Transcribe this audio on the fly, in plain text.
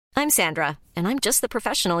I'm Sandra, and I'm just the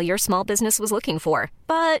professional your small business was looking for.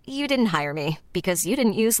 But you didn't hire me because you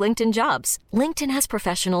didn't use LinkedIn Jobs. LinkedIn has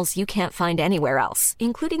professionals you can't find anywhere else,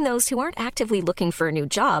 including those who aren't actively looking for a new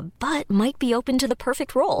job, but might be open to the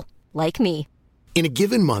perfect role, like me. In a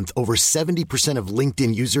given month, over 70% of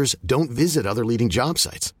LinkedIn users don't visit other leading job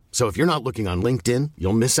sites. So if you're not looking on LinkedIn,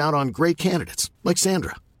 you'll miss out on great candidates like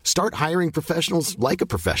Sandra. Start hiring professionals like a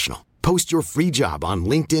professional. Post your free job on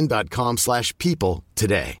linkedin.com/people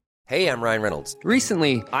today. Hey, I'm Ryan Reynolds.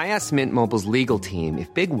 Recently, I asked Mint Mobile's legal team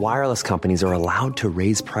if big wireless companies are allowed to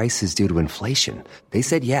raise prices due to inflation. They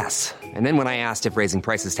said yes. And then when I asked if raising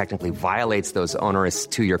prices technically violates those onerous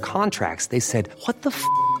two-year contracts, they said, "What the f***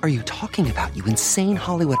 are you talking about, you insane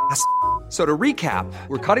Hollywood ass?" So to recap,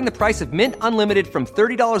 we're cutting the price of Mint Unlimited from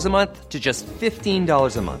 $30 a month to just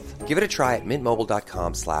 $15 a month. Give it a try at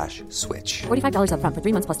mintmobile.com/switch. $45 up front for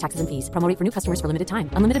 3 months plus taxes and fees. Promo rate for new customers for limited time.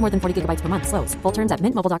 Unlimited more than 40 gigabytes per month. Slows full terms at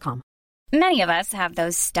mintmobile.com. Many of us have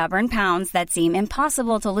those stubborn pounds that seem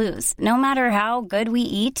impossible to lose, no matter how good we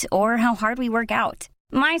eat or how hard we work out.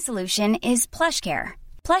 My solution is PlushCare.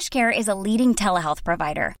 PlushCare is a leading telehealth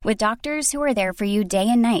provider with doctors who are there for you day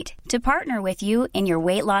and night to partner with you in your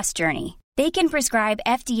weight loss journey. They can prescribe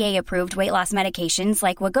FDA-approved weight loss medications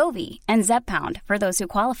like Wegovy and Zepbound for those who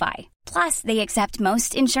qualify. Plus, they accept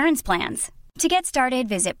most insurance plans. To get started,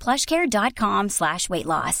 visit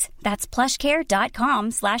plushcare.com/weightloss. That's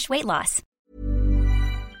plushcare.com/weightloss.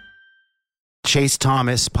 Chase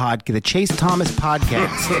Thomas the Chase Thomas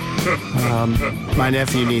podcast. My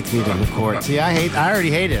nephew needs me to record. See, I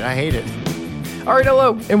already hate it. I hate it. All right,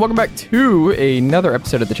 hello, and welcome back to another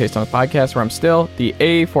episode of the Chase Thomas podcast, where I'm still the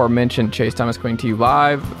aforementioned Chase Thomas, coming to you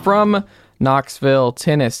live from Knoxville,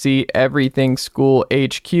 Tennessee, Everything School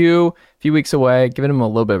HQ. A few weeks away, giving them a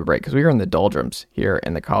little bit of a break because we are in the doldrums here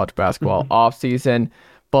in the college basketball off season.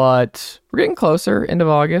 But we're getting closer, end of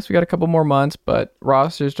August. We got a couple more months, but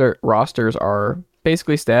rosters are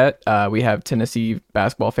basically set. We have Tennessee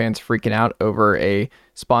basketball fans freaking out over a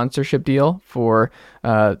sponsorship deal for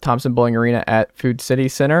Thompson Bowling Arena at Food City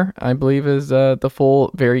Center, I believe is the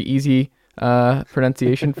full, very easy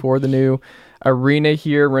pronunciation for the new arena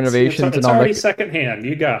here, renovations. It's already secondhand.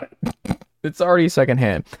 You got it. It's already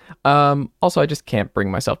secondhand. Also, I just can't bring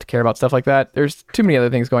myself to care about stuff like that. There's too many other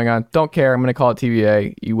things going on. Don't care. I'm going to call it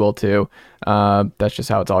TVA. You will too. That's just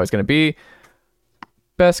how it's always going to be.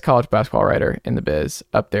 Best college basketball writer in the biz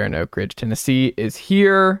up there in Oak Ridge, Tennessee is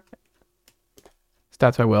here.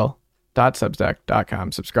 Stats by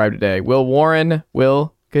Will.substack.com. Subscribe today. Will Warren.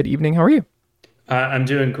 Will, good evening. How are you? I'm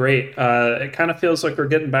doing great. It kind of feels like we're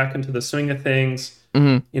getting back into the swing of things.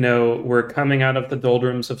 Mm-hmm. You know, we're coming out of the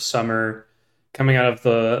doldrums of summer, coming out of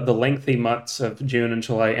the lengthy months of June and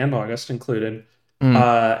July and August included,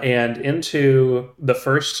 and into the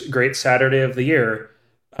first great Saturday of the year,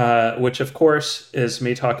 which of course is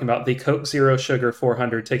me talking about the Coke Zero Sugar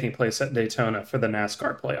 400 taking place at Daytona for the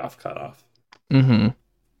NASCAR playoff cutoff. Mm-hmm.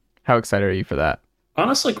 How excited are you for that?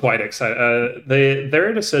 Honestly, quite excited.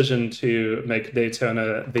 Their decision to make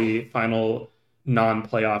Daytona the final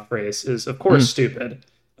non-playoff race is, of course, stupid,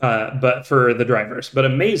 but for the drivers, but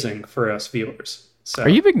amazing for us viewers. So, are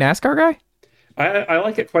you a big NASCAR guy? I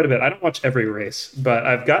like it quite a bit. I don't watch every race, but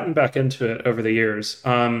I've gotten back into it over the years.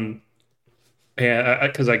 And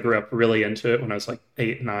because I grew up really into it when I was like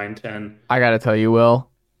 8, 9, 10. I gotta tell you, Will,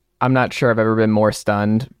 I'm not sure I've ever been more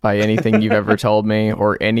stunned by anything you've ever told me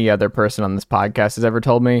or any other person on this podcast has ever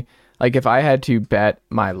told me. Like, if I had to bet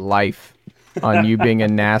my life on you being a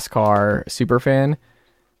NASCAR super fan,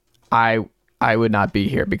 I would not be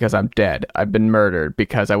here because I'm dead. I've been murdered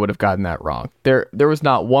because I would have gotten that wrong. There was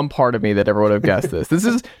not one part of me that ever would have guessed this.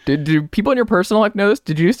 Do people in your personal life know this?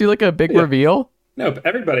 Did you just do like a big reveal? No, but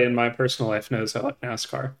everybody in my personal life knows I like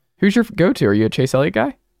NASCAR. Who's your go-to? Are you a Chase Elliott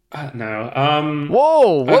guy? No.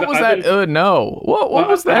 Whoa! What was that? No. What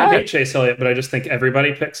was that? I don't hate Chase Elliott, but I just think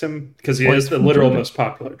everybody picks him because he is the literal most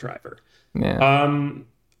popular driver. Yeah.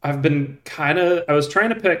 I've been I was trying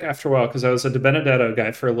to pick after a while because I was a De Benedetto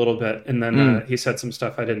guy for a little bit, and then he said some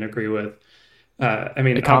stuff I didn't agree with. A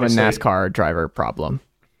common NASCAR driver problem.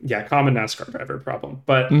 Yeah, common NASCAR driver problem.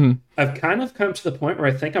 But I've kind of come to the point where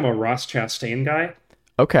I think I'm a Ross Chastain guy.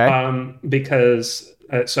 Okay. Because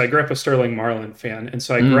so I grew up a Sterling Marlin fan, and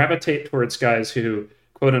so I gravitate towards guys who,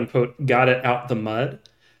 quote unquote, got it out the mud.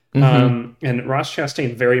 And Ross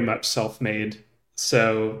Chastain very much self-made.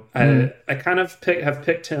 So I kind of have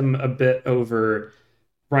picked him a bit over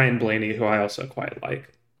Ryan Blaney, who I also quite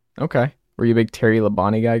like. Okay. Were you a big Terry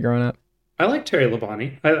Labonte guy growing up? I like Terry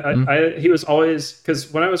Labonte. He was always,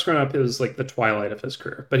 because when I was growing up, it was like the twilight of his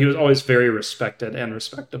career, but he was always very respected and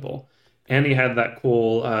respectable. And he had that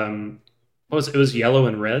cool what was it? It was yellow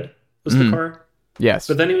and red was the car. Yes.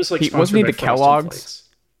 But then he was like sponsored wasn't he by the Frosted Kellogg's? Flakes.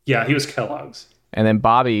 Yeah, he was Kellogg's. And then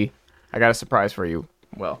Bobby, I got a surprise for you.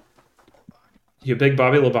 Well, you a big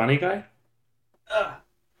Bobby Labonte guy?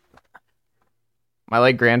 My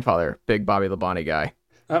late grandfather, big Bobby Labonte guy.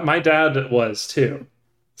 My dad was too.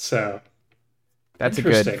 So that's a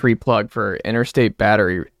good free plug for Interstate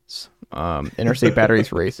Batteries. Interstate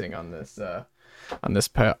Batteries Racing on this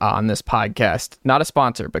podcast. Not a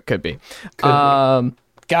sponsor, but could be. God,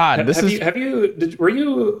 were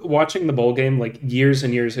you watching the bowl game like years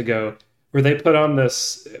and years ago where they put on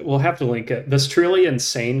this? We'll have to link it. This truly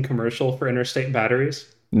insane commercial for Interstate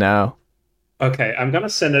Batteries. No. Okay, I'm gonna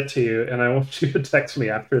send it to you, and I want you to text me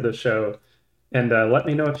after the show and let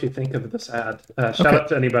me know what you think of this ad. Shout out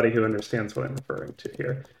to anybody who understands what I'm referring to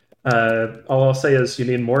here. All I'll say is you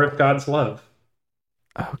need more of God's love.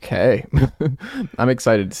 Okay. I'm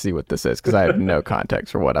excited to see what this is because I have no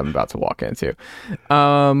context for what I'm about to walk into.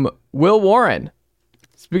 Will Warren,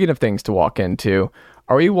 speaking of things to walk into,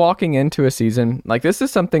 are we walking into a season like this?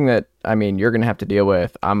 Is something that, I mean, you're going to have to deal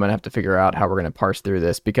with. I'm going to have to figure out how we're going to parse through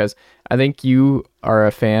this because I think you are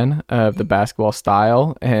a fan of the basketball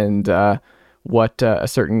style and what a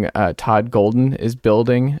certain Todd Golden is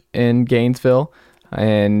building in Gainesville.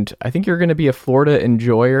 And I think you're going to be a Florida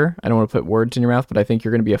enjoyer. I don't want to put words in your mouth, but I think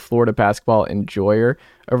you're going to be a Florida basketball enjoyer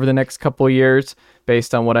over the next couple of years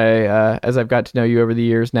based on what as I've got to know you over the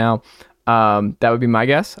years now. That would be my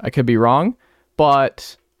guess. I could be wrong,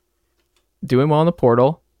 but doing well in the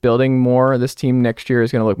portal, building more. This team next year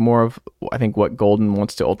is going to look more of, I think, what Golden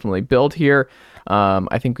wants to ultimately build here.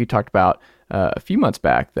 I think we talked about a few months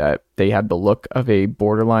back that they had the look of a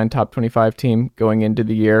borderline top 25 team going into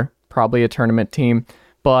the year. Probably a tournament team.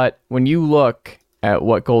 But when you look at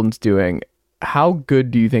what Golden's doing, how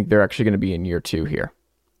good do you think they're actually going to be in year 2 here?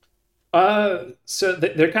 So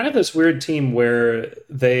they're kind of this weird team where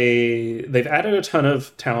they've added a ton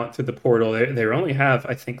of talent through the portal. They only have,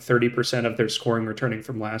 I think, 30% of their scoring returning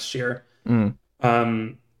from last year.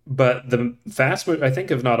 But the vast, I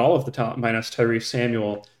think, if not all of the talent, minus Tyrese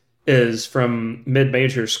Samuel, is from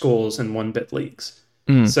mid-major schools and 1-bit leagues.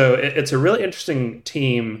 So it's a really interesting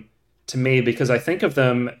team to me because I think of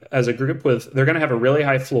them as a group they're going to have a really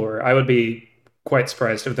high floor. I would be quite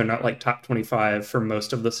surprised if they're not like top 25 for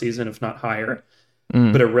most of the season, if not higher,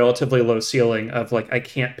 but a relatively low ceiling of like, I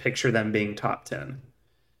can't picture them being top 10.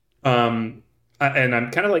 And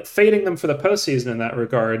I'm kind of like fading them for the postseason in that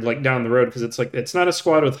regard, like down the road, because it's like, it's not a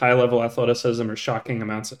squad with high level athleticism or shocking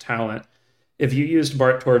amounts of talent. If you used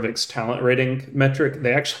Bart Torvik's talent rating metric,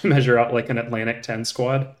 they actually measure out like an Atlantic 10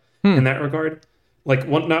 squad in that regard. Like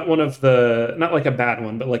not like a bad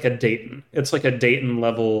one, but like a Dayton. It's like a Dayton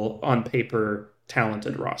level on paper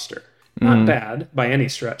talented roster. Not bad by any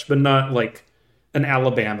stretch, but not like an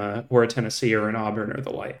Alabama or a Tennessee or an Auburn or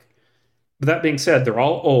the like. But that being said, they're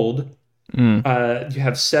all old. You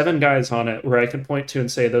have 7 guys on it where I can point to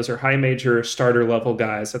and say those are high major starter level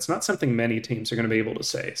guys. That's not something many teams are going to be able to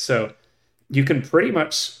say. So you can pretty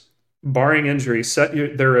much, barring injury, set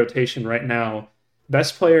their rotation right now.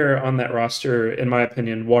 Best player on that roster, in my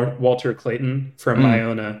opinion, Walter Clayton from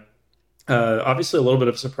Iona. Obviously, a little bit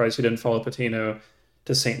of a surprise he didn't follow Patino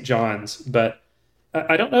to St. John's, but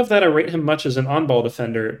I don't know if that I rate him much as an on-ball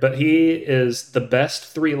defender, but he is the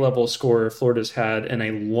best 3-level scorer Florida's had in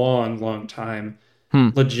a long, long time.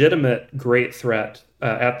 Legitimate great threat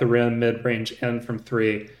at the rim, mid-range, and from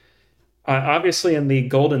 3. Obviously, in the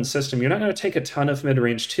Golden system, you're not going to take a ton of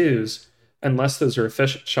mid-range 2s unless those are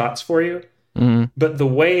efficient shots for you. But the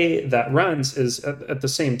way that runs is at the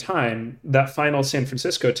same time, that final San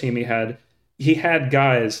Francisco team he had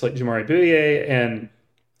guys like Jamari Bouye and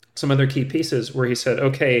some other key pieces where he said,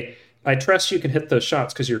 okay, I trust you can hit those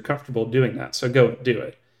shots because you're comfortable doing that. So go do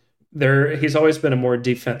it. He's always been a more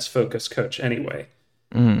defense-focused coach anyway.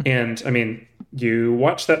 And I mean, you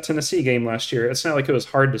watched that Tennessee game last year. It's not like it was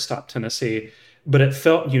hard to stop Tennessee, but it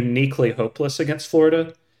felt uniquely hopeless against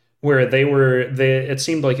Florida, where it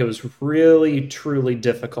seemed like it was really, truly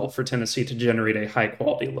difficult for Tennessee to generate a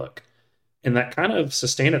high-quality look. And that kind of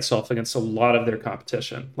sustained itself against a lot of their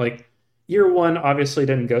competition. Like, year 1 obviously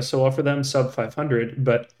didn't go so well for them, sub 500,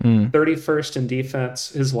 but 31st in defense.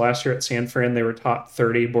 His last year at San Fran, they were top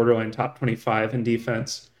 30, borderline top 25 in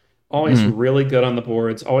defense. Always really good on the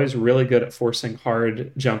boards, always really good at forcing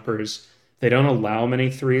hard jumpers. They don't allow many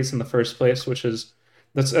threes in the first place, which is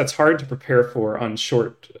that's hard to prepare for on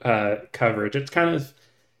short coverage. It's kind of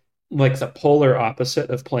like the polar opposite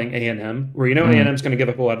of playing A&M, where A&M's going to give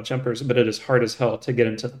up a lot of jumpers, but it is hard as hell to get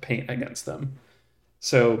into the paint against them.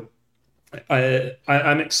 So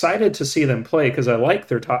I'm excited to see them play because I like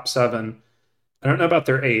their top 7. I don't know about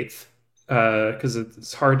their 8th. because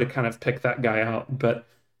it's hard to kind of pick that guy out. But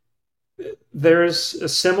there's a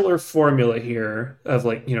similar formula here of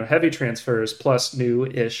like, heavy transfers plus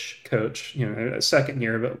new-ish coach, a second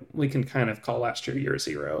year, but we can kind of call last year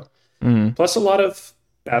 0. Plus a lot of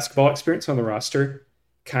basketball experience on the roster.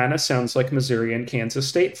 Kind of sounds like Missouri and Kansas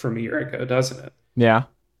State from a year ago, doesn't it? Yeah.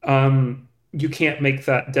 You can't make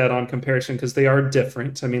that dead-on comparison because they are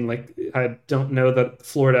different. I mean, like, I don't know that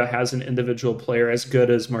Florida has an individual player as good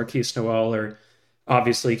as Marquise Noel or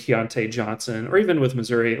obviously Keontae Johnson, or even with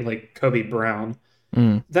Missouri, like Kobe Brown.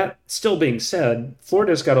 That still being said,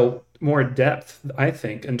 Florida's got a more depth, I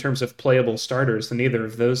think, in terms of playable starters than either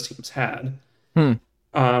of those teams had.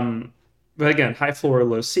 But again, high floor,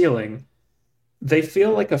 low ceiling. They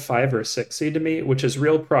feel like a 5 or a 6 seed to me, which is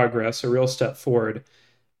real progress, a real step forward.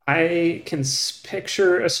 I can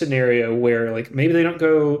picture a scenario where like maybe they don't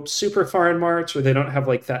go super far in March, or they don't have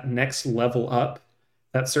like that next level up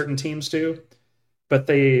that certain teams do, but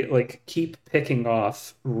they like keep picking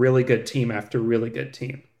off really good team after really good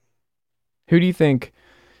team. Who do you think?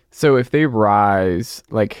 So if they rise,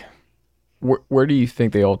 like where do you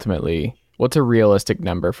think they ultimately? What's a realistic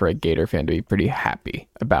number for a Gator fan to be pretty happy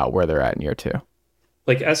about where they're at in year 2?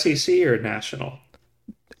 Like SEC or national?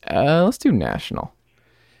 Let's do national.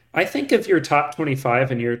 I think if you're top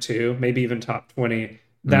 25 in year 2, maybe even top 20,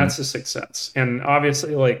 that's a success. And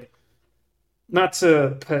obviously, like, not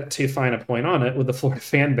to put too fine a point on it with the Florida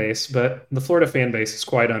fan base, but the Florida fan base is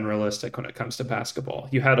quite unrealistic when it comes to basketball.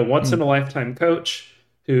 You had a once-in-a-lifetime coach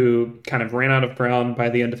who kind of ran out of Brown by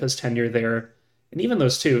the end of his tenure there. And even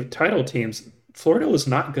those 2 title teams, Florida was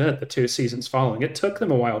not good the 2 seasons following. It took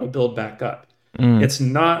them a while to build back up. It's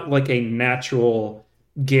not like a natural,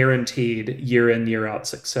 guaranteed year in, year out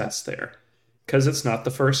success there, because it's not the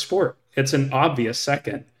first sport. It's an obvious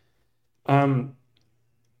second.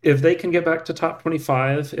 If they can get back to top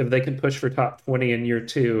 25, if they can push for top 20 in year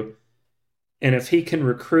 2, and if he can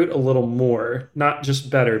recruit a little more, not just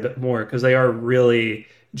better, but more, because they are really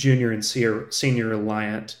junior and senior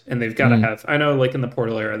reliant, and they've got to have, I know like in the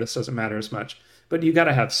portal era, this doesn't matter as much, but you got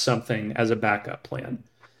to have something as a backup plan.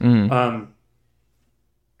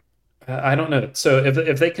 I don't know. So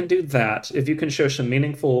if they can do that, if you can show some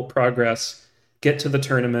meaningful progress, get to the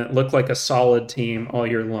tournament, look like a solid team all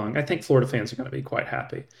year long, I think Florida fans are going to be quite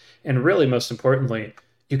happy. And really, most importantly,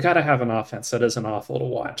 you got to have an offense that isn't awful to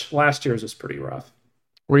watch. Last year's was pretty rough.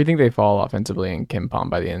 Where do you think they fall offensively in Kim Pom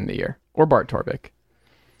by the end of the year? Or Bart Torvik?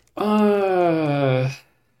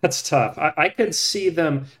 That's tough. I could see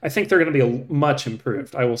them. I think they're going to be much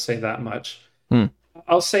improved. I will say that much.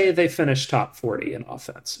 I'll say they finish top 40 in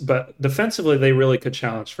offense, but defensively, they really could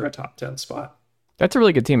challenge for a top 10 spot. That's a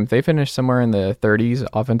really good team. If they finish somewhere in the 30s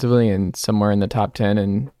offensively and somewhere in the top 10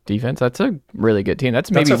 in defense, that's a really good team. That's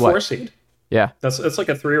maybe a 4 seed. Yeah. It's like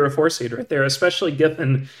a 3 or a 4 seed right there, especially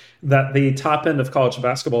given that the top end of college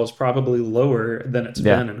basketball is probably lower than it's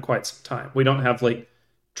been in quite some time. We don't have like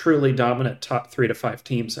truly dominant top 3 to 5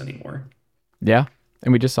 teams anymore. Yeah.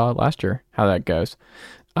 And we just saw it last year, how that goes.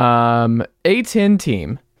 A10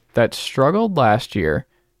 team that struggled last year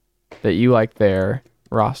that you like their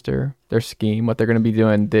roster, their scheme, what they're going to be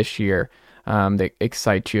doing this year, that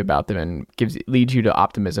excites you about them and leads you to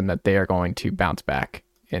optimism that they are going to bounce back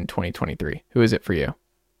in 2023. Who is it for you?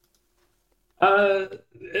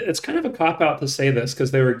 It's kind of a cop-out to say this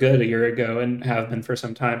because they were good a year ago and have been for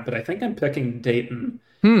some time, but I think I'm picking Dayton.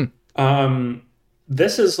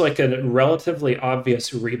 This is like a relatively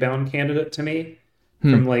obvious rebound candidate to me.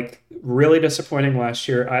 From like really disappointing last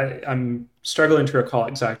year. I'm struggling to recall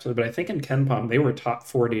exactly, but I think in KenPom they were top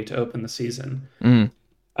 40 to open the season. And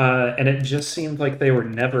it just seemed like they were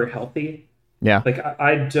never healthy. Yeah. Like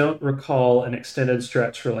I don't recall an extended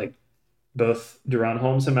stretch for like both Deron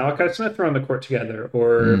Holmes and Malachi Smith were on the court together,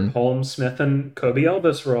 or Holmes, Smith, and Kobe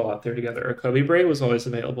Elvis were all out there together, or Kobe Bray was always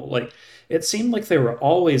available. Like it seemed like they were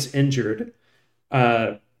always injured.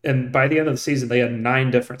 And by the end of the season, they had 9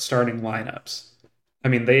 different starting lineups. I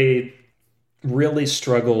mean, they really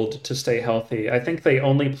struggled to stay healthy. I think they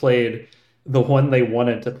only played the one they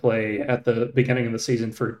wanted to play at the beginning of the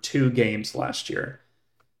season for 2 games last year.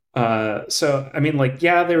 So, I mean, like,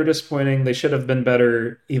 yeah, they were disappointing. They should have been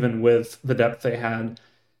better even with the depth they had.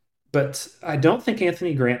 But I don't think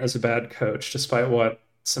Anthony Grant is a bad coach, despite what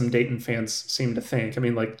some Dayton fans seem to think. I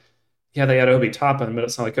mean, like, yeah, they had Obi Toppin, but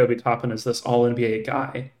it's not like Obi Toppin is this all-NBA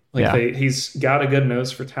guy. Like, he's got a good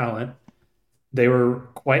nose for talent. They were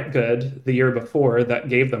quite good the year before. That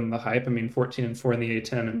gave them the hype. I mean, 14-4 in the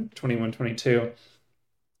A10 and 21-22.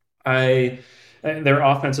 Their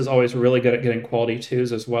offense is always really good at getting quality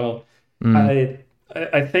 2s as well. I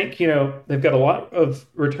I think, they've got a lot of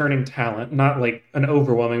returning talent, not like an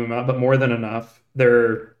overwhelming amount, but more than enough.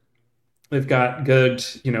 They've got good,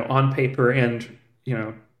 on paper and,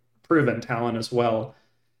 proven talent as well.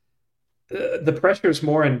 The pressure is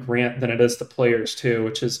more on Grant than it is the players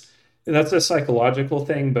too, that's a psychological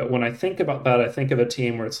thing. But when I think about that, I think of a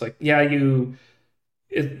team where it's like, yeah,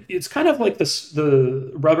 it's kind of like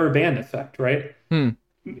the rubber band effect, right?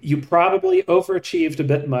 You probably overachieved a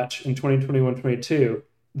bit much in 2021-22.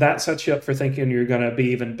 That sets you up for thinking you're going to be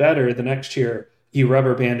even better the next year. You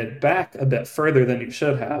rubber banded back a bit further than you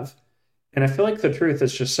should have. And I feel like the truth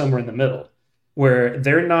is just somewhere in the middle, where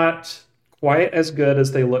they're not quite as good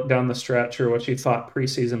as they look down the stretch or what you thought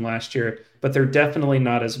preseason last year, but they're definitely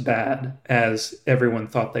not as bad as everyone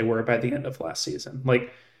thought they were by the end of last season.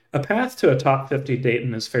 Like, a path to a top 50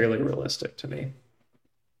 Dayton is fairly realistic to me.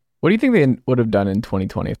 What do you think they would have done in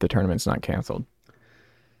 2020 if the tournament's not canceled?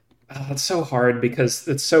 It's so hard because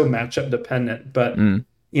it's so matchup dependent. But,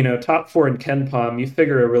 top 4 in Ken Palm, you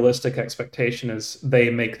figure a realistic expectation is they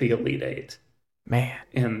make the Elite Eight. Man.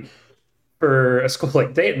 And for a school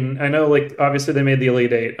like Dayton, I know, like, obviously they made the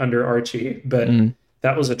Elite Eight under Archie, but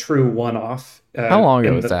that was a true one-off. How long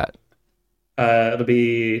ago was that? It'll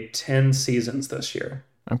be 10 seasons this year.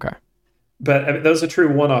 Okay. But that was a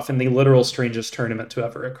true one-off in the literal strangest tournament to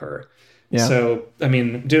ever occur. Yeah. So,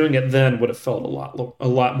 doing it then would have felt a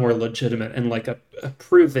lot more legitimate and like a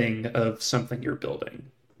proving of something you're building.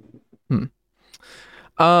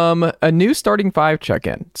 A new starting 5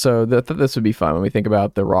 check-in. So this would be fun when we think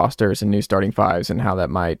about the rosters and new starting 5s and how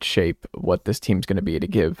that might shape what this team's going to be, to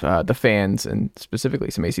give the fans, and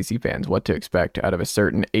specifically some ACC fans, what to expect out of a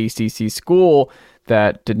certain ACC school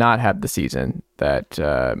that did not have the season that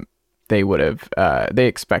they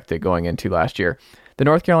expected going into last year. The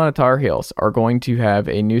North Carolina Tar Heels are going to have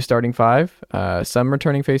a new starting 5, some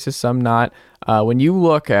returning faces, some not. When you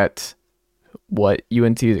look at what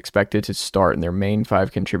UNC is expected to start in their main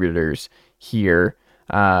 5 contributors here,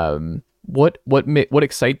 what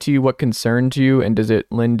excites you, what concerns you, and does it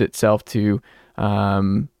lend itself to,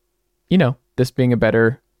 this being a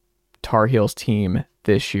better Tar Heels team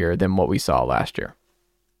this year than what we saw last year?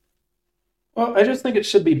 Well, I just think it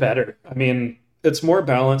should be better. It's more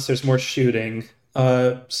balanced. There's more shooting.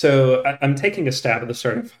 So I'm taking a stab at the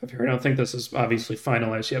starting 5 here. I don't think this is obviously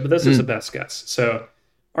finalized yet, but this is the best guess. So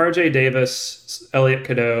RJ Davis, Elliot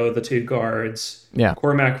Cadeau, the 2 guards,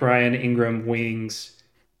 Cormac Ryan, Ingram wings,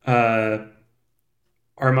 Armando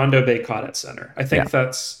Bacot at center. I think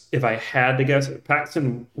that's, if I had to guess,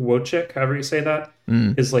 Paxton Wojcik, however you say that,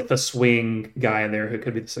 is like the swing guy there who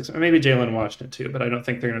could be the 6th. Maybe Jalen Washington too, but I don't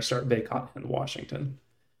think they're going to start Bacot in Washington.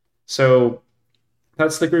 So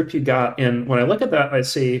that's the group you got. And when I look at that, I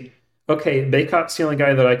see, okay, Bacot's the only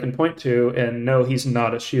guy that I can point to, and no, he's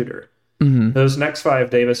not a shooter. Those next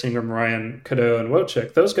 5, Davis, Ingram, Ryan, Cadeau, and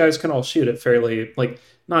Wojcik, those guys can all shoot it fairly, like,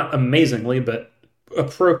 not amazingly, but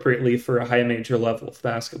appropriately for a high major level of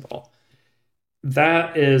basketball.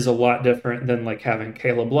 That is a lot different than like having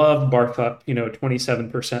Caleb Love barf up,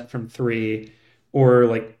 27% from 3, or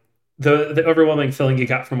like the overwhelming feeling you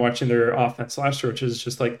got from watching their offense last year, which is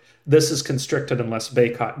just like, this is constricted unless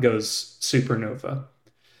Bacot goes supernova.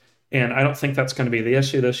 And I don't think that's going to be the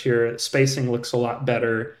issue this year. Spacing looks a lot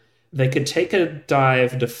better. They could take a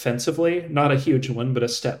dive defensively, not a huge one, but a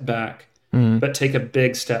step back, but take a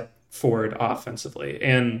big step forward offensively.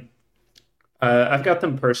 And I've got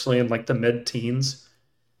them personally in like the mid-teens.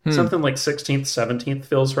 Something like 16th, 17th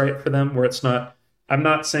feels right for them, where it's not, I'm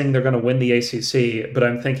not saying they're going to win the ACC, but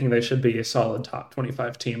I'm thinking they should be a solid top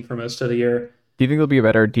 25 team for most of the year. Do you think they'll be a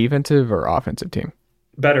better defensive or offensive team?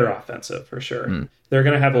 Better offensive, for sure. They're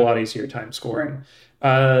going to have a lot easier time scoring.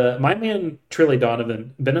 My man, Trilly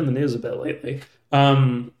Donovan, been in the news a bit lately.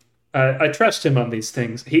 I trust him on these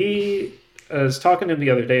things. He was talking to him the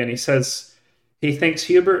other day, and he says he thinks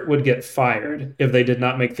Hubert would get fired if they did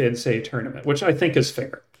not make the NCAA tournament, which I think is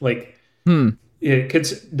fair. Like, not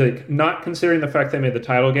considering the fact they made the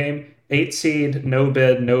title game, 8 seed, no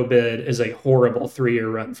bid is a horrible 3-year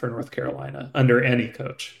run for North Carolina under any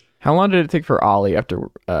coach. How long did it take for Ollie after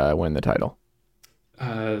win the title?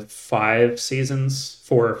 5 seasons,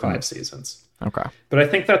 4 or 5 seasons. Okay. But I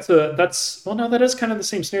think that is kind of the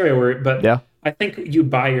same scenario but I think you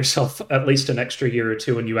buy yourself at least an extra year or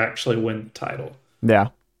 2 when you actually win the title. Yeah.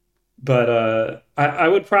 But I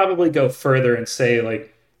would probably go further and say,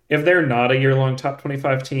 like, if they're not a year-long top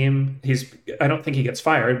 25 team, I don't think he gets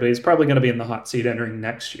fired, but he's probably going to be in the hot seat entering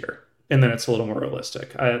next year. And then it's a little more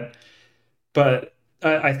realistic. But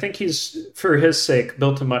I think he's, for his sake,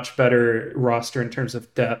 built a much better roster in terms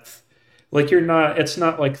of depth. Like, it's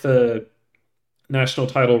not like the national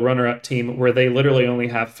title runner-up team where they literally only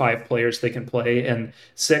have 5 players they can play, and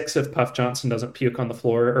 6 if Puff Johnson doesn't puke on the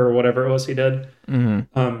floor or whatever it was he did.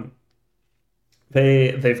 Mm-hmm.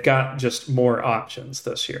 They've got just more options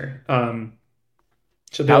this year. How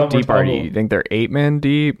deep are you? You think they're 8 men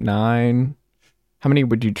deep, 9? How many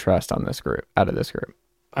would you trust on this group, out of this group?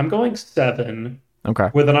 I'm going 7. Okay.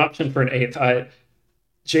 With an option for an 8th.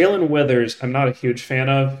 Jalen Withers, I'm not a huge fan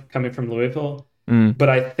of, coming from Louisville. But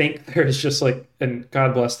I think there's just like, and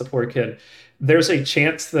God bless the poor kid, there's a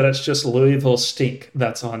chance that it's just Louisville stink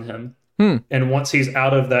that's on him. And once he's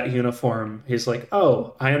out of that uniform, he's like,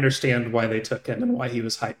 oh, I understand why they took him and why he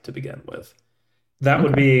was hyped to begin with. That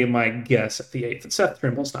would be my guess at the 8th. And Seth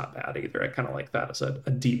Trimble's not bad either. I kind of like that as a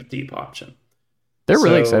deep, deep option. They're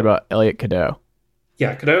really excited about Elliot Cadeau.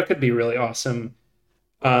 Yeah, Cadeau could be really awesome.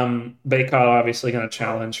 Baycott obviously going to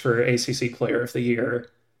challenge for ACC Player of the Year.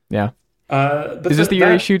 Yeah. But is this the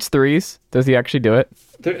year he shoots threes? Does he actually do it?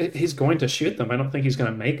 He's going to shoot them. I don't think he's going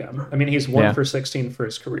to make them. I mean, he's 1 for 16 for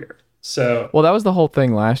his career. So, well, that was the whole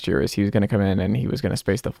thing last year, is he was going to come in and he was going to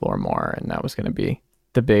space the floor more, and that was going to be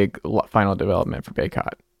the big final development for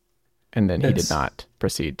Baycott. And then he did not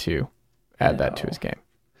proceed to add that to his game.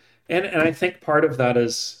 And I think part of that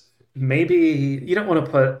is, maybe you don't want to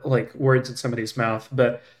put like words in somebody's mouth,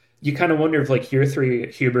 but you kind of wonder if like year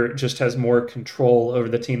 3 Hubert just has more control over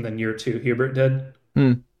the team than year 2 Hubert did.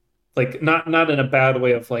 Like not in a bad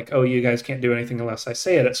way of like, oh, you guys can't do anything unless I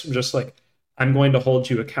say it. It's just like, I'm going to hold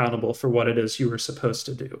you accountable for what it is you were supposed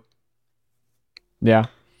to do. Yeah.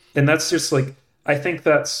 And that's just like, I think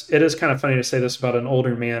it is kind of funny to say this about an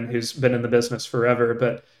older man who's been in the business forever,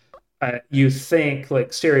 but you think like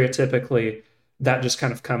stereotypically that just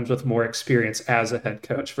kind of comes with more experience as a head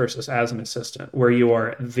coach versus as an assistant, where you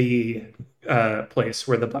are the place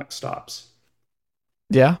where the buck stops.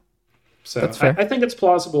 Yeah. So that's fair. I think it's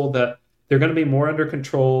plausible that they're going to be more under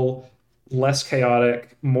control, less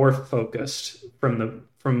chaotic, more focused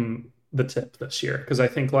from the tip this year. Because I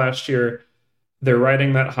think last year they're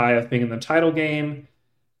riding that high of being in the title game.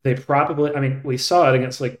 They probably, I mean, we saw it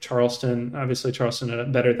against like Charleston. Obviously, Charleston did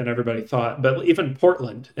it better than everybody thought. But even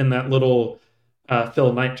Portland in that little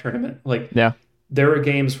Phil Knight tournament, there were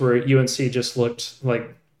games where UNC just looked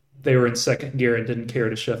like they were in second gear and didn't care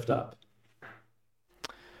to shift up.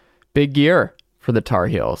 Big year for the Tar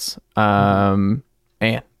Heels. Man,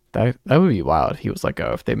 that would be wild if he was let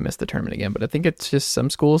go if they missed the tournament again. But I think it's just some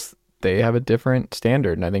schools, they have a different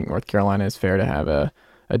standard. And I think North Carolina is fair to have a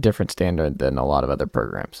different standard than a lot of other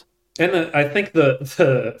programs. And I think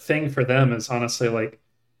the thing for them is honestly like,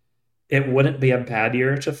 it wouldn't be a bad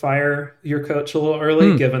year to fire your coach a little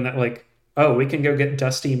early, given that like, oh, we can go get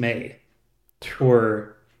Dusty May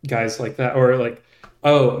or guys like that. Or like,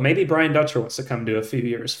 oh, maybe Brian Dutcher wants to come do a few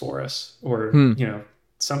years for us, or,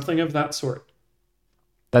 something of that sort.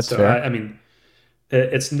 That's fair. I mean,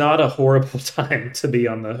 it's not a horrible time to be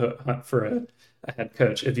on the hunt for a head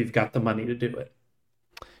coach if you've got the money to do it.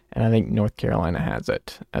 And I think North Carolina has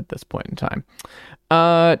it at this point in time.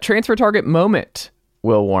 Transfer target moment,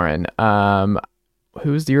 Will Warren.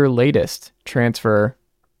 Who's your latest transfer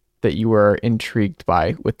that you were intrigued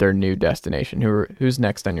by with their new destination? Who's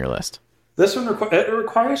next on your list? This one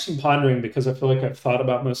requires some pondering because I feel like I've thought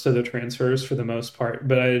about most of the transfers for the most part.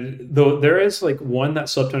 But though there is like one that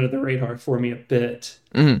slipped under the radar for me a bit.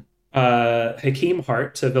 Hakeem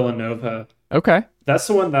Hart to Villanova. Okay. That's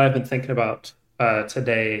the one that I've been thinking about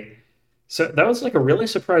today. So that was like a really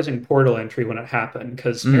surprising portal entry when it happened,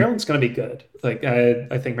 because Maryland's going to be good. Like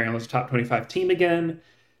I think Maryland's a top 25 team again.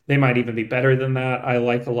 They might even be better than that. I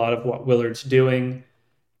like a lot of what Willard's doing.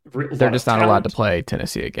 They're just not allowed to play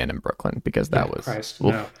Tennessee again in Brooklyn because that was... Christ,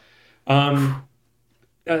 no.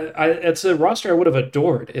 It's a roster I would have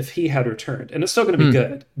adored if he had returned. And it's still going to be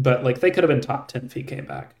good, but like they could have been top 10 if he came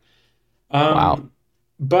back. Wow.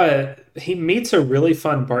 But he meets a really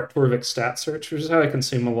fun Bart Torvik stat search, which is how I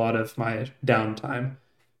consume a lot of my downtime.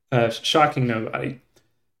 Shocking nobody.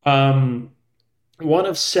 One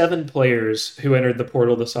of 7 players who entered the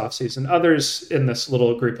portal this offseason. Others in this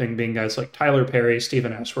little grouping being guys like Tyler Perry,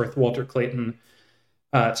 Stephen Ashworth, Walter Clayton,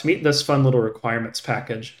 to meet this fun little requirements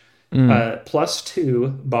package.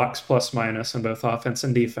 +2 box plus minus on both offense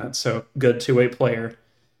and defense. So good two-way player.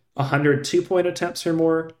 100 2-point attempts or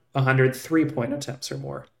more, 100 3-point attempts or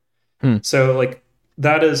more. So like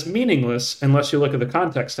that is meaningless unless you look at the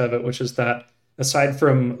context of it, which is that aside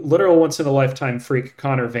from literal once-in-a-lifetime freak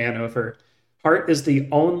Connor Vanover, Hart is the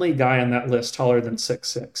only guy on that list taller than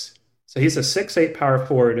 6'6". So he's a 6'8" power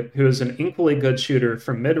forward who is an equally good shooter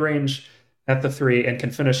from mid-range at the 3 and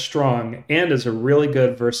can finish strong and is a really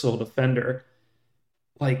good versatile defender.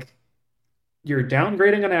 Like, you're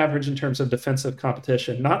downgrading on average in terms of defensive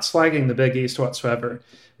competition, not slagging the Big East whatsoever,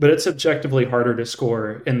 but it's objectively harder to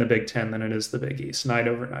score in the Big Ten than it is the Big East, night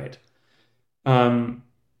over night.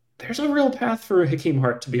 There's a real path for Hakeem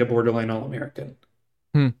Hart to be a borderline All-American.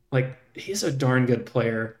 Like, he's a darn good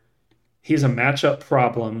player. He's a matchup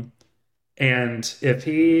problem. And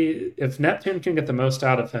if Neptune can get the most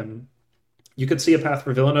out of him, you could see a path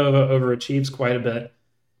for Villanova overachieves quite a bit,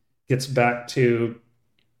 gets back to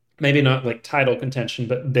maybe not like title contention,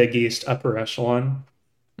 but Big East upper echelon.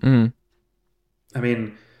 I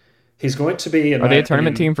mean, he's going to be... Are they a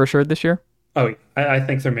tournament team for sure this year? Oh, I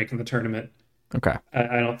think they're making the tournament. Okay.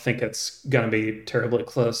 I don't think it's going to be terribly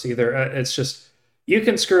close either. It's just, you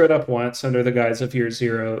can screw it up once under the guise of year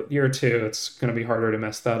 0. Year 2, it's going to be harder to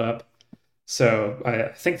mess that up. So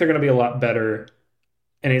I think they're going to be a lot better.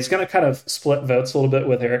 And he's going to kind of split votes a little bit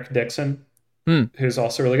with Eric Dixon, who's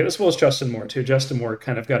also really good, as well as Justin Moore, too. Justin Moore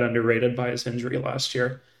kind of got underrated by his injury last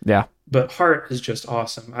year. Yeah. But Hart is just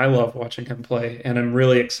awesome. I love watching him play, and I'm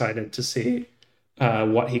really excited to see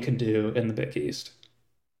what he can do in the Big East.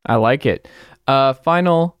 I like it.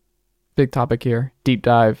 Final big topic here. Deep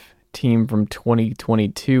dive team from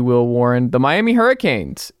 2022, Will Warren. The Miami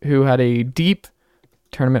Hurricanes, who had a deep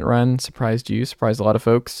tournament run, surprised a lot of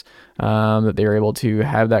folks, that they were able to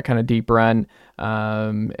have that kind of deep run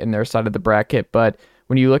in their side of the bracket. But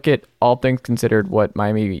when you look at all things considered, what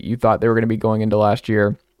Miami you thought they were going to be going into last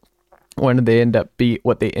year, what they ended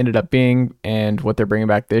up being, and what they're bringing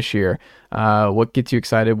back this year, what gets you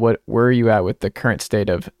excited? Where are you at with the current state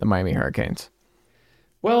of the Miami Hurricanes?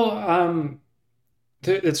 Well,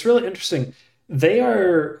 it's really interesting. They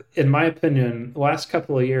are, in my opinion, the last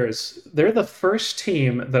couple of years, they're the first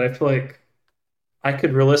team that I feel like I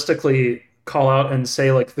could realistically call out and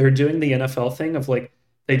say, like, they're doing the NFL thing of, like,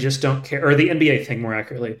 they just don't care, or the NBA thing more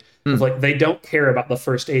accurately, of, like, they don't care about the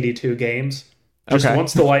first 82 games. Just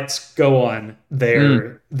once the lights go on,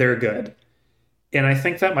 they're good. And I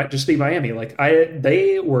think that might just be Miami. Like,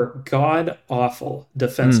 they were god awful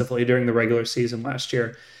defensively during the regular season last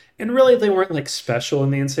year. And really, they weren't like special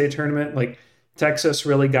in the NCAA tournament. Like, Texas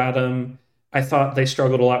really got them. I thought they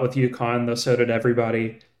struggled a lot with UConn, though so did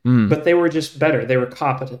everybody. But they were just better. They were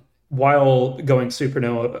competent while going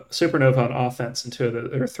supernova on offense in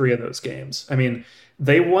 2 or 3 of those games. I mean,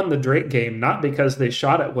 they won the Drake game not because they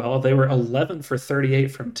shot it well. They were 11 for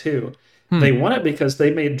 38 from 2. They won it because they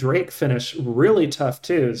made Drake finish really tough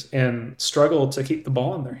twos and struggled to keep the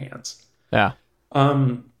ball in their hands. Yeah.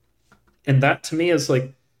 And that to me is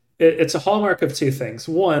like, it's a hallmark of 2 things.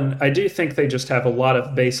 One, I do think they just have a lot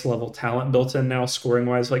of base level talent built in now, scoring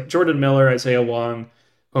wise, like Jordan Miller, Isaiah Wong,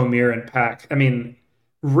 Omir, and Pack. I mean,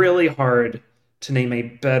 really hard to name a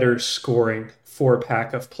better scoring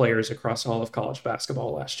 4-pack of players across all of college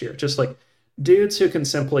basketball last year. Just like dudes who can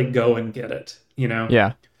simply go and get it, you know?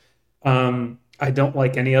 Yeah. I don't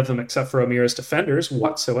like any of them except for Omir's defenders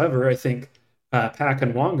whatsoever. I think Pack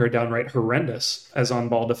and Wong are downright horrendous as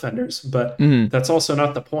on-ball defenders, but that's also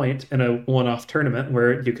not the point in a one-off tournament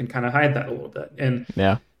where you can kind of hide that a little bit. And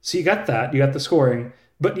so you got that, you got the scoring,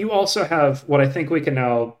 but you also have what I think we can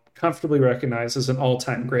now comfortably recognize as an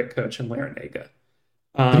all-time great coach in Larinaga.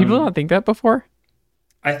 Did people not think that before?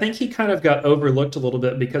 I think he kind of got overlooked a little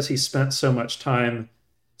bit because he spent so much time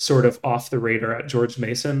sort of off the radar at George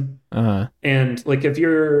Mason. And like, if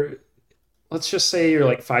you're, let's just say you're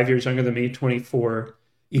like 5 years younger than me, 24,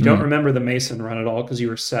 you don't remember the Mason run at all because you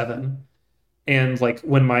were 7. And like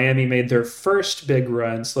when Miami made their first big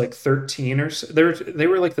runs, like 13 or so, they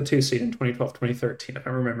were like the 2 seed in 2012, 2013, if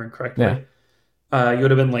I'm remembering correctly. You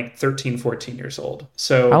would have been like 13, 14 years old.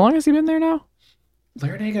 So how long has he been there now?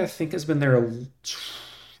 Larinaga, I think, has been there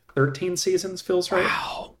 13 seasons, feels right.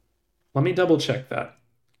 Wow. Let me double check that.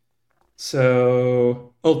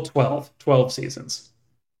 So, 12 seasons.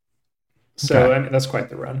 So, Okay. I mean, that's quite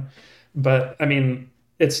the run. But, I mean,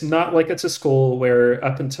 it's not like it's a school where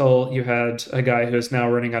up until you had a guy who is now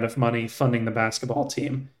running out of money funding the basketball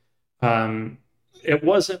team, it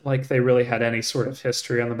wasn't like they really had any sort of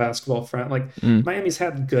history on the basketball front. Like, Miami's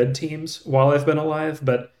had good teams while they've been alive,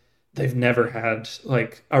 but they've never had,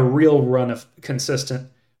 like, a real run of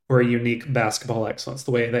consistent or unique basketball excellence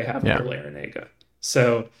the way they have under Larinaga.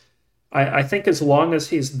 So I think as long as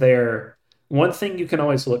he's there, one thing you can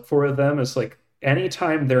always look for with them is, like,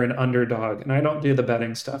 anytime they're an underdog, and I don't do the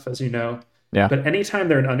betting stuff, as you know, but anytime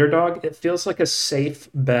they're an underdog, it feels like a safe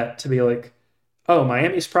bet to be like, oh,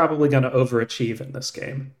 Miami's probably going to overachieve in this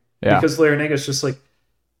game. Because Larinaga's just like,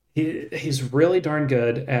 he's really darn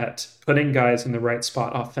good at putting guys in the right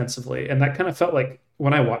spot offensively. And that kind of felt like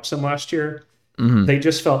when I watched them last year, they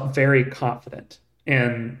just felt very confident.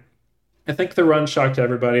 And I think the run shocked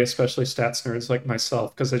everybody, especially stats nerds like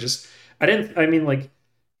myself, because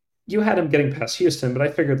you had them getting past Houston, but I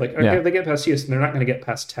figured okay, if they get past Houston, they're not going to get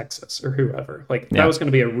past Texas or whoever. That was going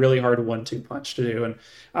to be a really hard 1-2 punch to do. And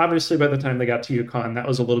obviously by the time they got to UConn, that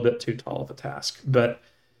was a little bit too tall of a task. But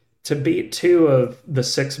to beat 2 of the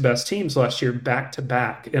 6 best teams last year back to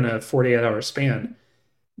back in a 48-hour span,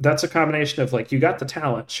 that's a combination of you got the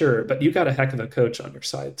talent, sure, but you got a heck of a coach on your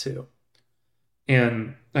side too.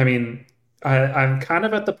 And I'm kind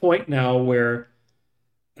of at the point now where,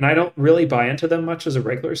 and I don't really buy into them much as a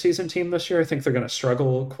regular season team this year. I think they're going to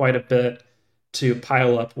struggle quite a bit to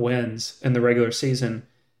pile up wins in the regular season.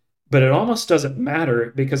 But it almost doesn't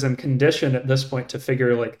matter because I'm conditioned at this point to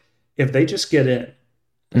figure if they just get in,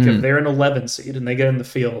 if they're an 11 seed and they get in the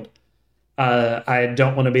field, I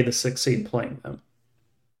don't want to be the 6 seed playing them.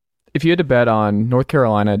 If you had to bet on North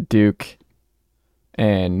Carolina, Duke,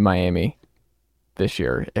 and Miami this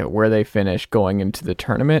year, where they finish going into the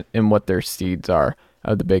tournament and what their seeds are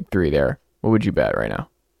of the big 3 there, what would you bet right now?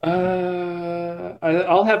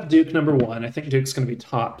 I'll have Duke number 1. I think Duke's going to be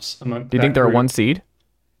tops among. Do you think they're a 1 seed?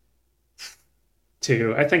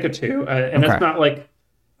 2. I think a 2. And okay. It's not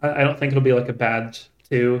I don't think it'll be a bad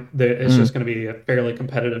 2. It's just going to be a fairly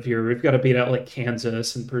competitive year. We've got to beat out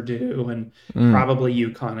Kansas and Purdue and probably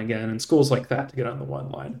UConn again and schools like that to get on the 1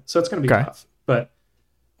 line. So it's going to be tough. But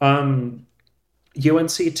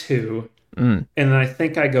UNC 2, and then I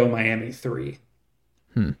think I go Miami 3.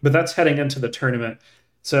 But that's heading into the tournament.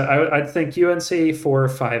 So I'd think UNC 4 or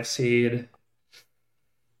 5 seed,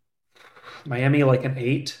 Miami an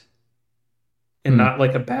 8, and not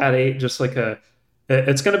a bad 8, just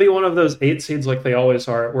it's going to be one of those 8 seeds like they always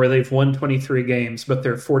are, where they've won 23 games, but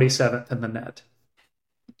they're 47th in the net.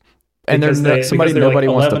 And they're somebody nobody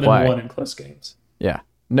wants to play. 11-1 in close games. Yeah.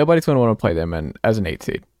 Nobody's going to want to play them as an 8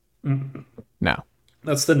 seed. Mm-hmm. No.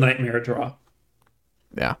 That's the nightmare draw.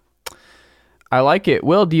 Yeah. I like it.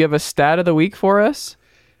 Will, do you have a stat of the week for us?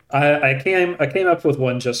 I came up with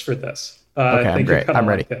one just for this. Okay, I think great. I'm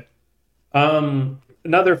ready.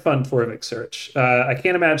 Another fun Torvik search. I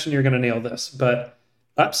can't imagine you're going to nail this, but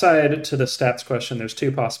upside to the stats question, there's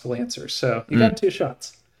 2 possible answers. So you got 2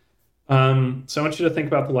 shots. So I want you to think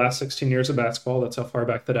about the last 16 years of basketball. That's how far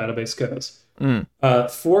back the database goes.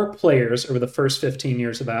 4 players over the first 15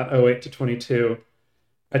 years of that, 08 to 22,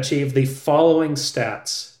 achieved the following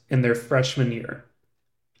stats in their freshman year.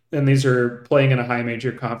 And these are playing in a high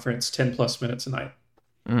major conference, 10 plus minutes a night.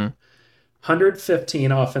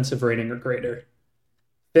 115 offensive rating or greater,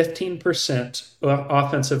 15%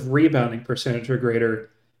 offensive rebounding percentage or greater,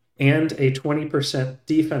 and a 20%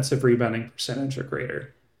 defensive rebounding percentage or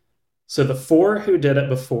greater. So the 4 who did it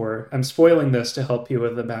before, I'm spoiling this to help you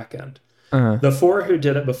with the back end. The 4 who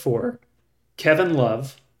did it before: Kevin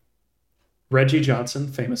Love, Reggie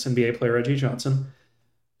Johnson, famous NBA player Reggie Johnson,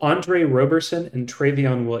 Andre Roberson, and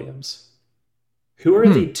Travion Williams. Who are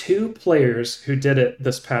the 2 players who did it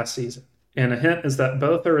this past season? And a hint is that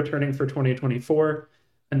both are returning for 2024.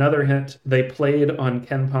 Another hint, they played on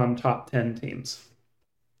KenPom top 10 teams.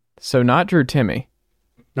 So not Drew Timme.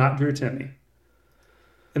 Not Drew Timme.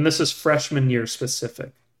 And this is freshman year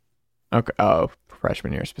specific. Okay. Oh,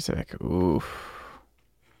 freshman year specific. Ooh.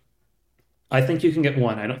 I think you can get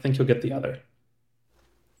one. I don't think you'll get the other.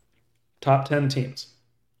 Top 10 teams.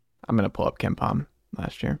 I'm going to pull up KenPom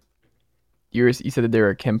last year. You said that they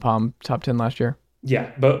were KenPom top 10 last year?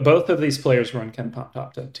 Yeah, both of these players were on KenPom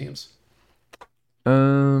top 10 teams.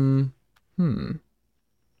 Oh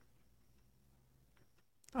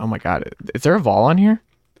my God. Is there a Vol on here?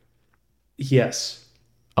 Yes.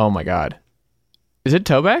 Oh my God. Is it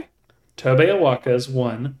Tobe? Tobe Awaka is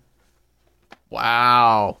 1.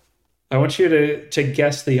 Wow. I want you to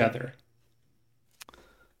guess the other.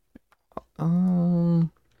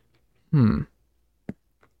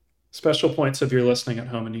 Special points if you're listening at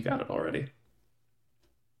home and you got it already.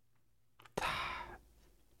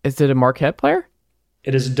 Is it a Marquette player?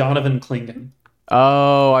 It is Donovan Clingan.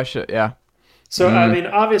 Oh, yeah. So,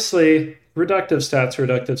 obviously, reductive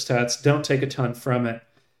stats, don't take a ton from it.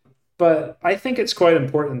 But I think it's quite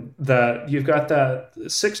important that you've got that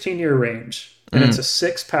 16-year range, and it's a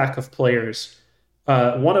 6-pack of players,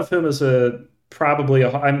 one of whom is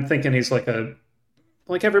I'm thinking he's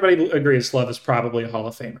everybody agrees Love is probably a Hall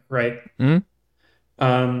of Famer, right?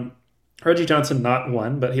 Reggie Johnson, not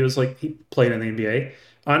one, but he played in the NBA.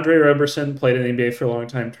 Andre Roberson played in the NBA for a long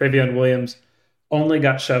time. Travion Williams only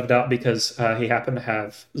got shoved out because he happened to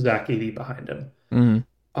have Zach Edey behind him.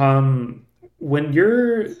 When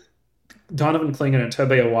you're Donovan Clingan and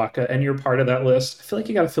Tobe Awaka and you're part of that list, I feel like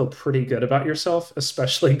you got to feel pretty good about yourself,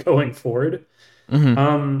 especially going forward.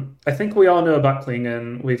 I think we all know about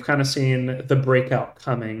Klingon. We've kind of seen the breakout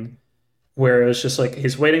coming, where it's just like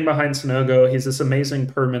he's waiting behind Sonogo. He's this amazing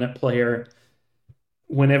per-minute player.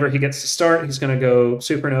 Whenever he gets to start, he's going to go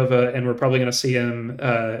supernova, and we're probably going to see him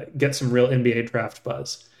get some real NBA draft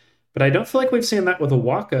buzz. But I don't feel like we've seen that with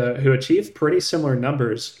Awaka, who achieved pretty similar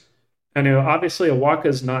numbers. I know, obviously, Awaka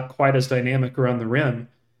is not quite as dynamic around the rim,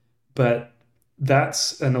 but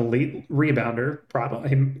that's an elite rebounder.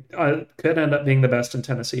 Probably could end up being the best in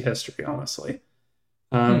Tennessee history, honestly.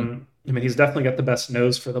 I mean, he's definitely got the best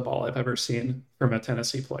nose for the ball I've ever seen from a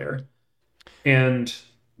Tennessee player. And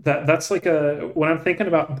that's like when I'm thinking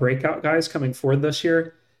about breakout guys coming forward this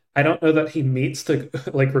year, I don't know that he meets the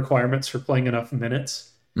like requirements for playing enough minutes.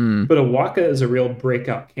 But Awaka is a real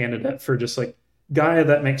breakout candidate for just like guy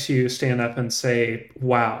that makes you stand up and say,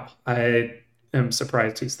 wow, I am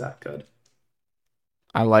surprised he's that good.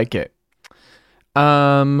 I like it.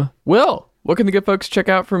 Will, what can the good folks check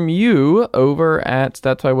out from you over at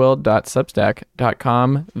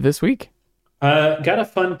statsbywill.substack.com this week? Got a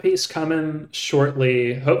fun piece coming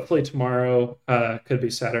shortly, hopefully tomorrow, could be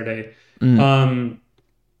Saturday.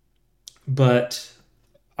 But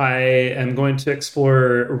I am going to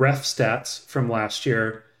explore ref stats from last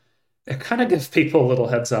year. It kind of gives people a little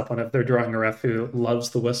heads up on if they're drawing a ref who loves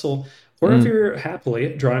the whistle, or if you're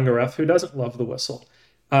happily drawing a ref who doesn't love the whistle.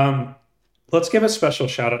 Let's give a special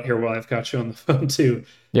shout out here while I've got you on the phone too.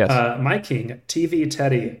 Yes. My king, TV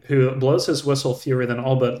Teddy, who blows his whistle fewer than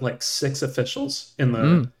all but like 6 officials in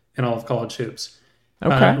all of college hoops.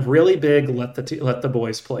 Okay. Really big let the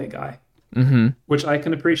boys play guy, which I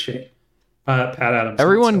can appreciate. Pat Adams,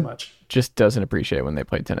 everyone not so much. Just doesn't appreciate when they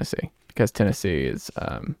play Tennessee, because Tennessee is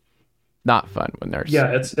not fun when there's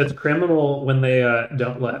it's criminal when they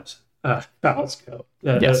don't let fouls go.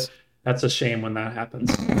 Yes. That's a shame when that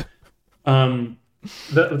happens.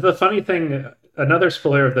 The funny thing, another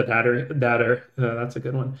spoiler of the data that's a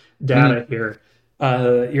good one. Data here.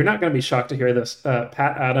 You're not going to be shocked to hear this.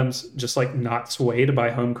 Pat Adams just like not swayed by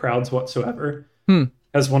home crowds whatsoever.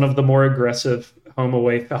 As one of the more aggressive home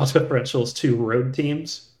away foul differentials to road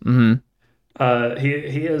teams. He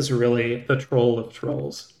is really the troll of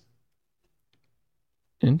trolls.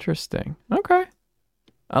 Interesting. Okay.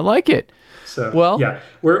 I like it. So, well, yeah,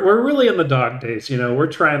 we're really in the dog days. You know, we're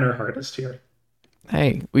trying our hardest here.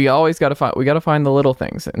 Hey, we always got to find the little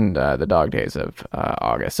things in the dog days of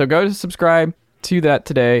August. So go to subscribe to that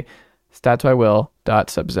today.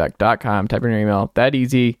 statsbywill.substack.com. Type in your email. That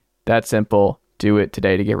easy. That simple. Do it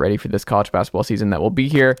today to get ready for this college basketball season that will be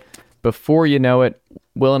here before you know it.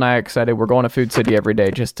 Will and I are excited. We're going to Food City every day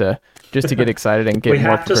just to get excited and get we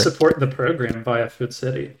more. We have to support the program via Food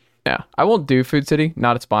City. Yeah, I won't do Food City.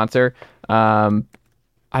 Not a sponsor. I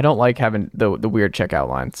don't like having the weird checkout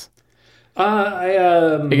lines.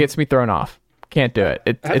 It gets me thrown off. Can't do it.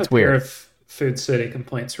 It's weird. Pair of Food City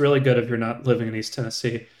complaints. Really good if you're not living in East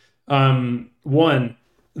Tennessee. One,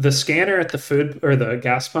 the scanner at the food or the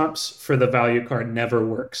gas pumps for the value card never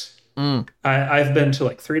works. I've been to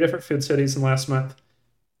like 3 different Food Cities in the last month.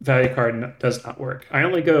 Value card does not work. I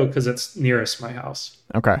only go because it's nearest my house.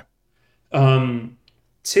 Okay.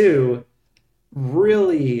 2,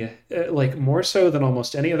 really, like more so than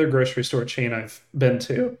almost any other grocery store chain I've been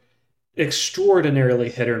to, extraordinarily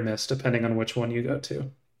hit or miss depending on which one you go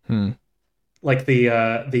to. Like the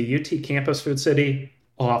UT campus Food City,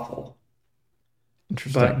 awful.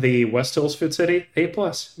 Interesting. But the West Hills Food City, A+,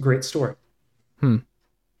 great store. I've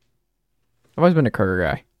always been a Kroger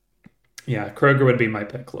guy. Yeah, Kroger would be my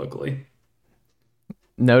pick locally.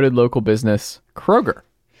 Noted local business, Kroger.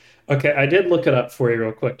 Okay, I did look it up for you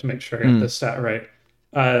real quick to make sure I got this stat right.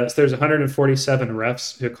 So there's 147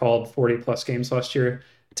 refs who called 40-plus games last year.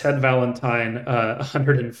 Ted Valentine,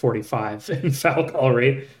 145 in foul call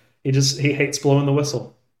rate. He hates blowing the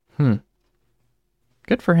whistle.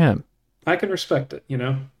 Good for him. I can respect it, you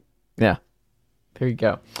know? Yeah. There you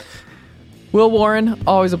go. Will Warren,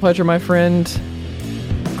 always a pleasure, my friend.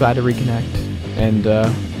 Glad to reconnect. And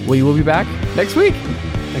we will be back next week.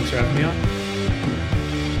 Thanks for having me on.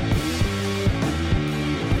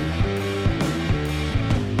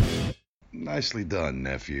 Nicely done,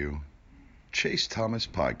 nephew. Chase Thomas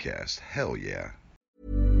Podcast. Hell yeah.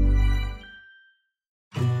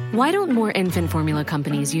 Why don't more infant formula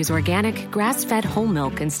companies use organic, grass-fed whole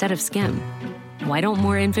milk instead of skim? Why don't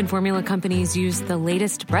more infant formula companies use the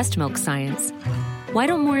latest breast milk science? Why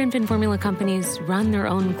don't more infant formula companies run their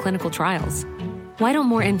own clinical trials? Why don't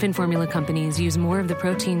more infant formula companies use more of the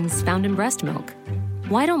proteins found in breast milk?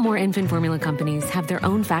 Why don't more infant formula companies have their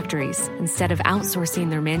own factories instead of outsourcing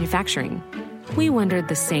their manufacturing? We wondered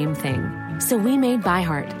the same thing. So we made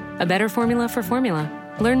ByHeart, a better formula for formula.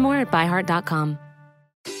 Learn more at byheart.com.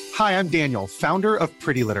 Hi, I'm Daniel, founder of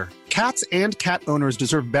Pretty Litter. Cats and cat owners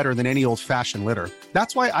deserve better than any old-fashioned litter.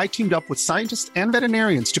 That's why I teamed up with scientists and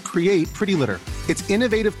veterinarians to create Pretty Litter. Its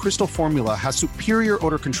innovative crystal formula has superior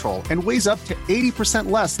odor control and weighs up to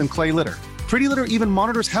 80% less than clay litter. Pretty Litter even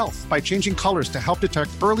monitors health by changing colors to help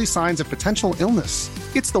detect early signs of potential illness.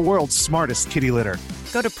 It's the world's smartest kitty litter.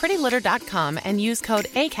 Go to prettylitter.com and use code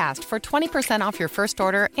ACAST for 20% off your first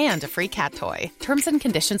order and a free cat toy. Terms and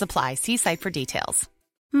conditions apply. See site for details.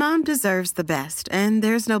 Mom deserves the best, and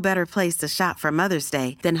there's no better place to shop for Mother's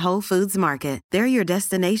Day than Whole Foods Market. They're your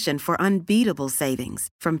destination for unbeatable savings,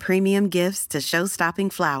 from premium gifts to show-stopping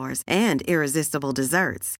flowers and irresistible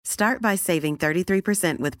desserts. Start by saving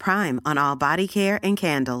 33% with Prime on all body care and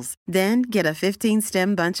candles. Then get a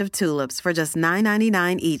 15-stem bunch of tulips for just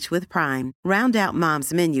 $9.99 each with Prime. Round out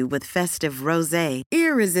Mom's menu with festive rosé,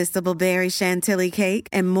 irresistible berry chantilly cake,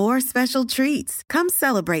 and more special treats. Come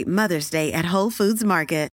celebrate Mother's Day at Whole Foods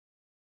Market.